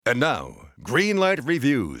And now, Greenlight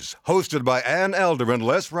Reviews, hosted by Ann Elder and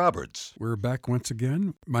Les Roberts. We're back once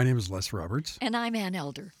again. My name is Les Roberts. And I'm Ann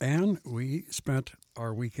Elder. And we spent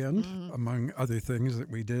our weekend, among other things that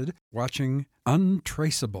we did, watching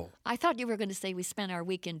Untraceable. I thought you were going to say we spent our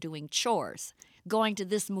weekend doing chores. Going to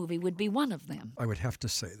this movie would be one of them. I would have to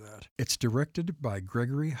say that. It's directed by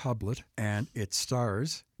Gregory Hoblit, and it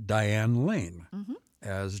stars Diane Lane.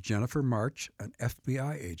 As Jennifer March, an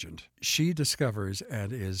FBI agent. She discovers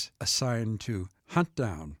and is assigned to hunt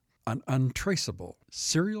down an untraceable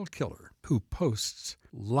serial killer who posts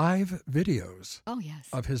live videos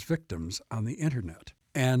of his victims on the internet.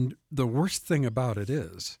 And the worst thing about it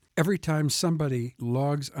is, every time somebody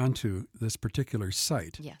logs onto this particular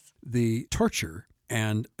site, the torture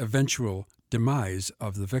and eventual demise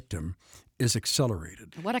of the victim is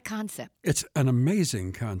accelerated. What a concept. It's an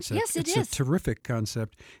amazing concept. Yes, it is. It's a terrific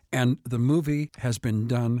concept, and the movie has been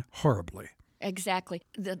done horribly. Exactly.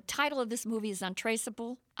 The title of this movie is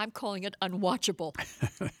Untraceable. I'm calling it unwatchable,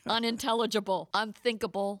 unintelligible,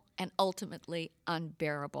 unthinkable, and ultimately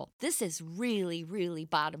unbearable. This is really, really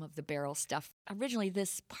bottom of the barrel stuff. Originally,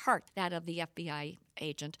 this part, that of the FBI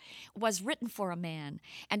agent, was written for a man,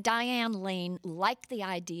 and Diane Lane liked the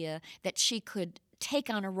idea that she could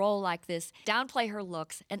take on a role like this, downplay her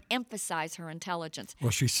looks, and emphasize her intelligence.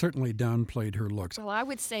 Well, she certainly downplayed her looks. Well, I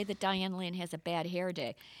would say that Diane Lane has a bad hair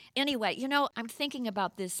day. Anyway, I'm thinking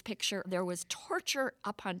about this picture. There was torture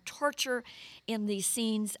upon torture in these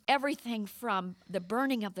scenes, everything from the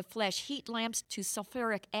burning of the flesh, heat lamps, to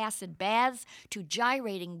sulfuric acid baths, to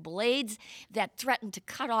gyrating blades that threatened to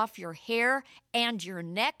cut off your hair and your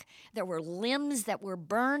neck. There were limbs that were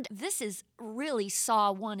burned. This is really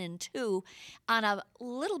Saw 1 and 2 on a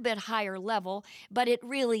little bit higher level, but it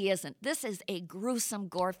really isn't. This is a gruesome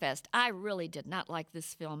gore fest. I really did not like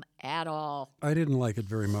this film at all. I didn't like it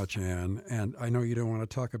very much, Anne, and I know you don't want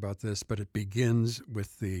to talk about this, but it begins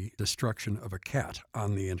with the destruction of a cat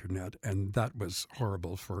on the internet, and that was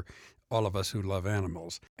horrible for all of us who love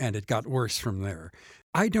animals, and it got worse from there.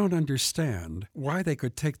 I don't understand why they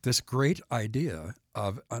could take this great idea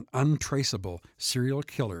of an untraceable serial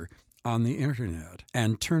killer on the internet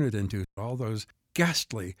and turn it into all those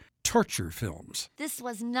ghastly torture films. This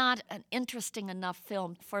was not an interesting enough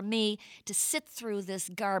film for me to sit through this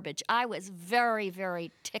garbage. I was very,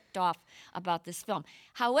 very ticked off about this film.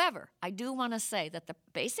 However, I do want to say that the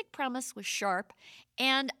basic premise was sharp,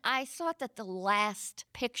 and I thought that the last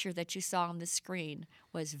picture that you saw on the screen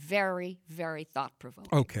was very, very thought-provoking.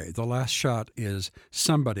 Okay, the last shot is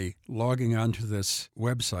somebody logging onto this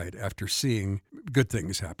website after seeing good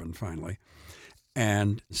things happen finally,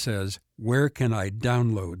 and says, "Where can I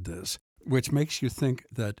download this?" Which makes you think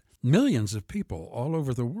that millions of people all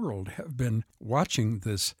over the world have been watching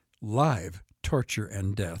this live torture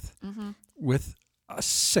and death with a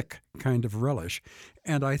sick kind of relish.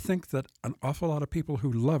 And I think that an awful lot of people who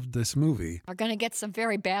loved this movie are going to get some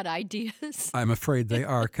very bad ideas. I'm afraid they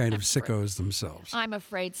are kind of sickos themselves. I'm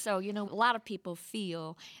afraid so. A lot of people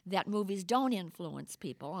feel that movies don't influence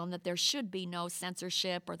people and that there should be no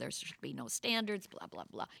censorship or there should be no standards, blah, blah,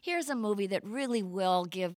 blah. Here's a movie that really will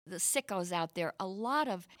give the sickos out there a lot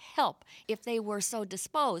of help if they were so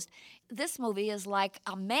disposed. This movie is like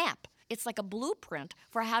a map. It's like a blueprint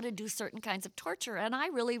for how to do certain kinds of torture, and I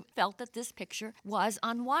really felt that this picture was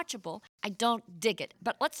unwatchable. I don't dig it.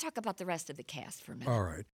 But let's talk about the rest of the cast for a minute. All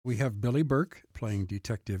right. We have Billy Burke playing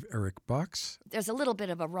Detective Eric Box. There's a little bit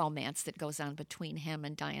of a romance that goes on between him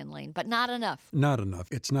and Diane Lane, but not enough. Not enough.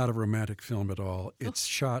 It's not a romantic film at all. It's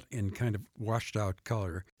shot in kind of washed out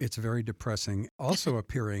color. It's very depressing. Also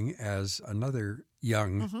appearing as another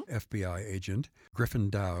young FBI agent, Griffin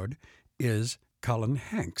Dowd, is Colin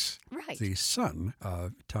Hanks, the son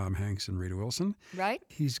of Tom Hanks and Rita Wilson. Right.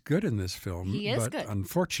 He's good in this film, he is but good.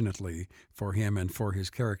 Unfortunately for him and for his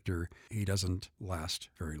character, he doesn't last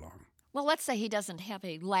very long. Well, let's say he doesn't have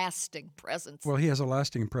a lasting presence. Well, he has a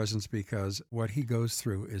lasting presence because what he goes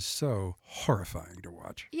through is so horrifying to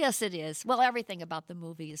watch. Yes, it is. Well, everything about the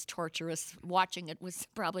movie is torturous. Watching it was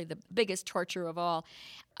probably the biggest torture of all.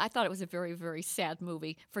 I thought it was a very, very sad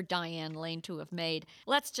movie for Diane Lane to have made.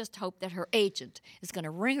 Let's just hope that her agent is going to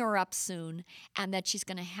ring her up soon and that she's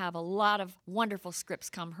going to have a lot of wonderful scripts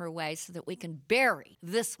come her way so that we can bury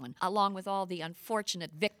this one along with all the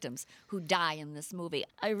unfortunate victims who die in this movie.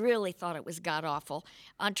 I really thought it was god-awful.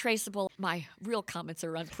 Untraceable, my real comments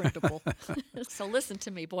are unprintable. So listen to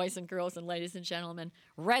me, boys and girls and ladies and gentlemen.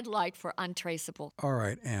 Red light for Untraceable. All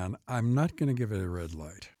right, Anne, I'm not going to give it a red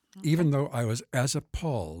light. Even though I was as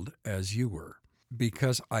appalled as you were,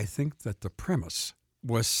 because I think that the premise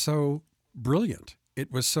was so brilliant.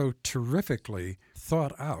 It was so terrifically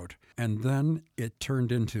thought out And then it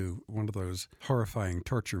turned into one of those horrifying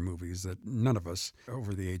torture movies that none of us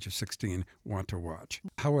over the age of 16 want to watch.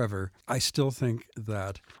 However, I still think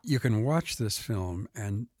that you can watch this film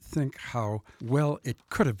and think how well it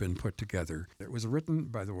could have been put together. It was written,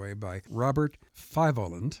 by the way, by Robert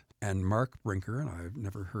Fyvolland and Mark Brinker, and I've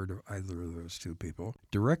never heard of either of those two people.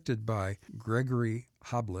 Directed by Gregory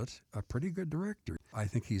Hoblit, a pretty good director. I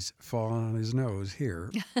think he's fallen on his nose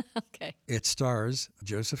here. Okay. It stars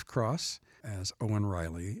Joseph Cross as Owen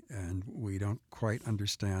Riley, and we don't quite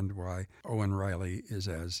understand why Owen Riley is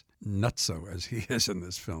as nutso as he is in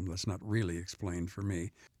this film. That's not really explained for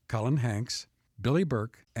me. Colin Hanks, Billy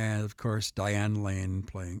Burke, and of course Diane Lane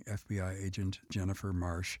playing FBI agent Jennifer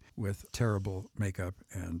Marsh with terrible makeup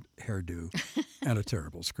and hairdo and a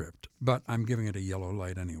terrible script. But I'm giving it a yellow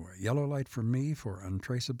light anyway. Yellow light from me for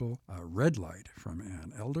Untraceable, a red light from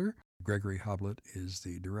Ann Elder. Gregory Hoblit is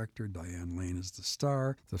the director, Diane Lane is the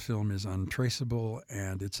star. The film is untraceable,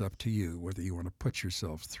 and it's up to you whether you want to put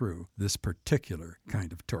yourself through this particular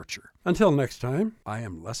kind of torture. Until next time, I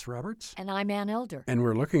am Les Roberts. And I'm Ann Elder. And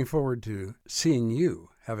we're looking forward to seeing you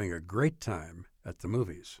having a great time at the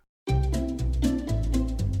movies.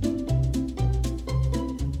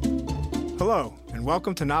 Hello, and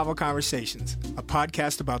welcome to Novel Conversations, a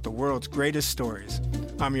podcast about the world's greatest stories.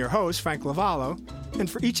 I'm your host, Frank Lavallo, and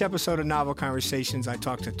for each episode of Novel Conversations, I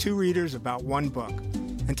talk to two readers about one book.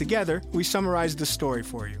 And together, we summarize the story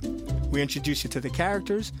for you. We introduce you to the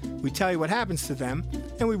characters, we tell you what happens to them,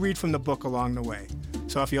 and we read from the book along the way.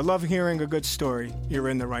 So if you love hearing a good story, you're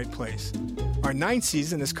in the right place. Our 9th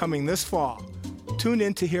season is coming this fall. Tune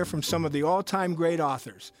in to hear from some of the all-time great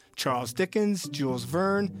authors, Charles Dickens, Jules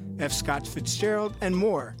Verne, F. Scott Fitzgerald, and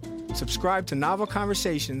more. Subscribe to Novel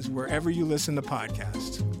Conversations wherever you listen to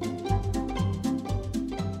podcasts.